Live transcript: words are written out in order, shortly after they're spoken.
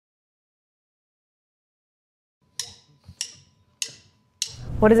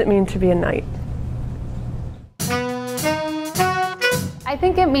What does it mean to be a Knight? I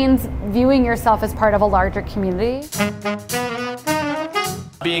think it means viewing yourself as part of a larger community.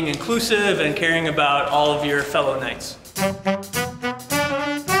 Being inclusive and caring about all of your fellow Knights.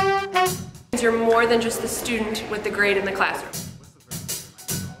 You're more than just the student with the grade in the classroom.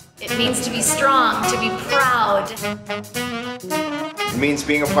 It means to be strong, to be proud. It means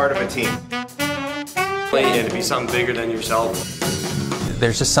being a part of a team. And to be something bigger than yourself.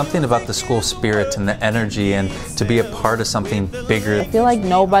 There's just something about the school spirit and the energy and to be a part of something bigger. I feel like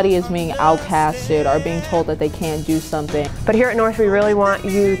nobody is being outcasted or being told that they can't do something. But here at North, we really want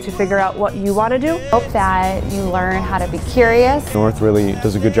you to figure out what you want to do. Hope that you learn how to be curious. North really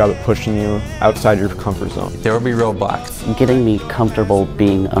does a good job at pushing you outside your comfort zone. There will be roadblocks. Getting me comfortable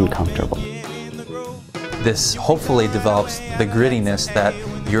being uncomfortable. This hopefully develops the grittiness that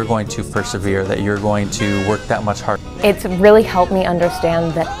you're going to persevere, that you're going to work that much harder. It's really helped me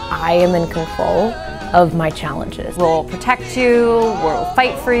understand that I am in control of my challenges. We'll protect you, we'll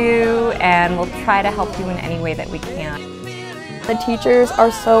fight for you, and we'll try to help you in any way that we can. The teachers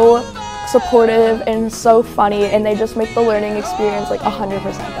are so supportive and so funny, and they just make the learning experience like 100%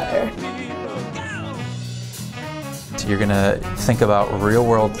 better. You're going to think about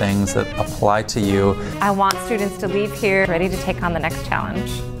real-world things that apply to you. I want students to leave here ready to take on the next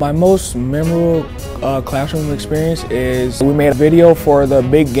challenge. My most memorable classroom experience is we made a video for the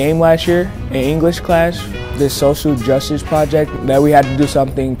big game last year in English class, this social justice project, that we had to do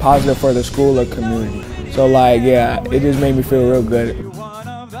something positive for the school or community. So yeah, it just made me feel real good.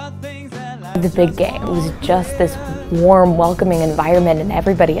 The big game, it was just this warm, welcoming environment, and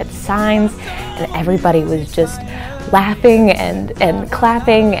everybody had signs, and everybody was just laughing and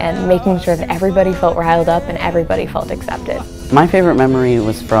clapping and making sure that everybody felt riled up and everybody felt accepted. My favorite memory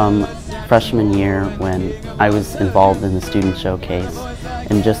was from freshman year when I was involved in the student showcase,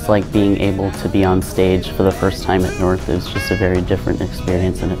 and just being able to be on stage for the first time at North, it was just a very different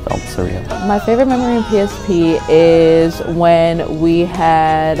experience and it felt surreal. My favorite memory in PSP is when we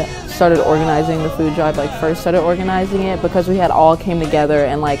had started organizing the food drive, first started organizing it, because we had all came together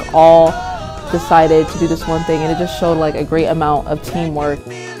and all decided to do this one thing, and it just showed a great amount of teamwork.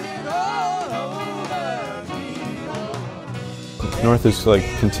 North is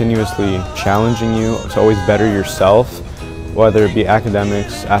continuously challenging you to always better yourself, whether it be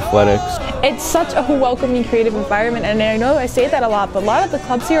academics, athletics. It's such a welcoming, creative environment, and I know I say that a lot, but a lot of the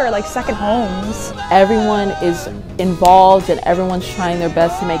clubs here are like second homes. Everyone is involved and everyone's trying their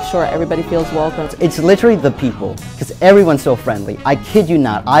best to make sure everybody feels welcome. It's literally the people, because everyone's so friendly. I kid you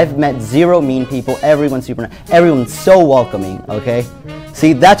not, I've met zero mean people, everyone's super nice, everyone's so welcoming, okay?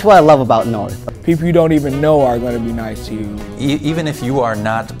 See, that's what I love about North. People you don't even know are going to be nice to you. Even if you are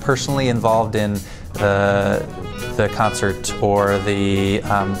not personally involved in the concert or the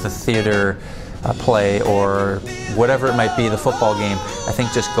theater play or whatever it might be, the football game, I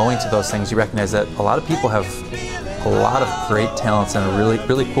think just going to those things, you recognize that a lot of people have a lot of great talents and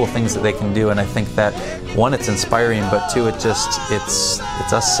really cool things that they can do, and I think that one, it's inspiring, but two, it's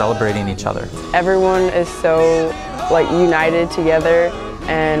us celebrating each other. Everyone is so united together,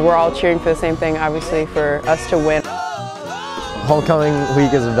 and we're all cheering for the same thing, obviously, for us to win. Homecoming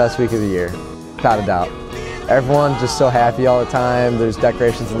week is the best week of the year, without a doubt. Everyone's just so happy all the time. There's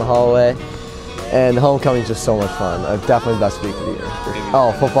decorations in the hallway, and homecoming is just so much fun. Definitely the best week of the year.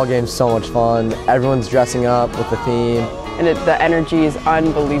 Oh, football game's so much fun. Everyone's dressing up with the theme. And the energy is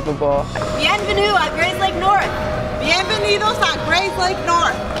unbelievable. Bienvenue at Grays Lake North. Bienvenidos a Grays Lake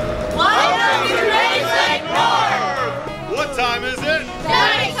North. Welcome to Grays Lake North. What time is it?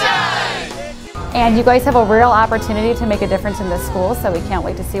 Nighttime. And you guys have a real opportunity to make a difference in this school, so we can't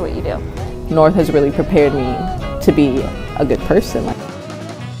wait to see what you do. North has really prepared me to be a good person.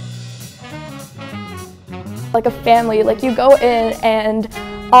 Like a family, you go in and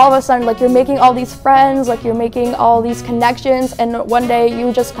all of a sudden you're making all these friends, you're making all these connections, and one day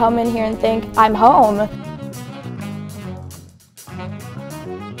you just come in here and think, I'm home.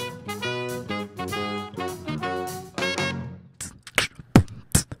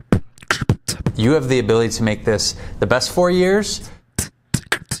 You have the ability to make this the best 4 years.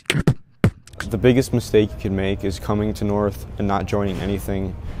 The biggest mistake you could make is coming to North and not joining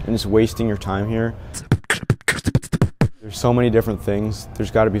anything and just wasting your time here. There's so many different things.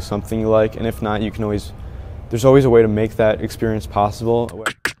 There's got to be something you like, and if not, there's always a way to make that experience possible.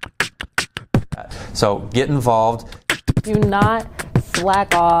 So get involved. Do not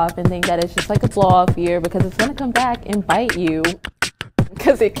slack off and think that it's just a blow off year, because it's going to come back and bite you,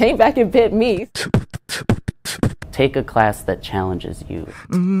 because it came back and bit me. Take a class that challenges you.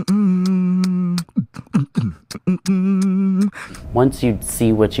 Once you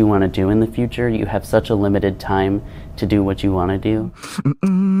see what you want to do in the future, you have such a limited time to do what you want to do.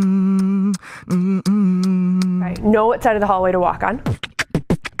 Right. Know what side of the hallway to walk on.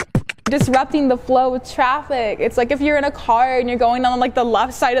 Disrupting the flow of traffic. It's like if you're in a car and you're going on like the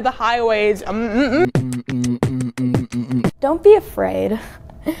left side of the highways. Don't be afraid.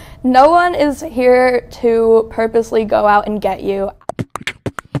 No one is here to purposely go out and get you.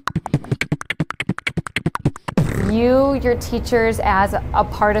 View your teachers as a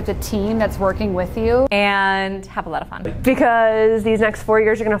part of the team that's working with you. And have a lot of fun. Because these next 4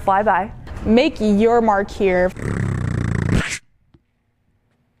 years are going to fly by. Make your mark here.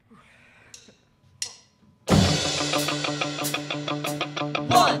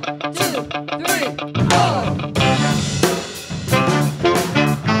 One, two, three, go!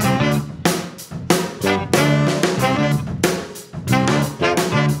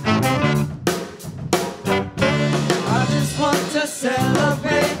 I just want to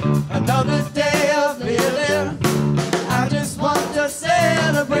celebrate another day of living. I just want to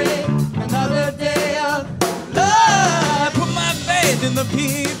celebrate another day of love. I put my faith in the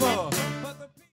people.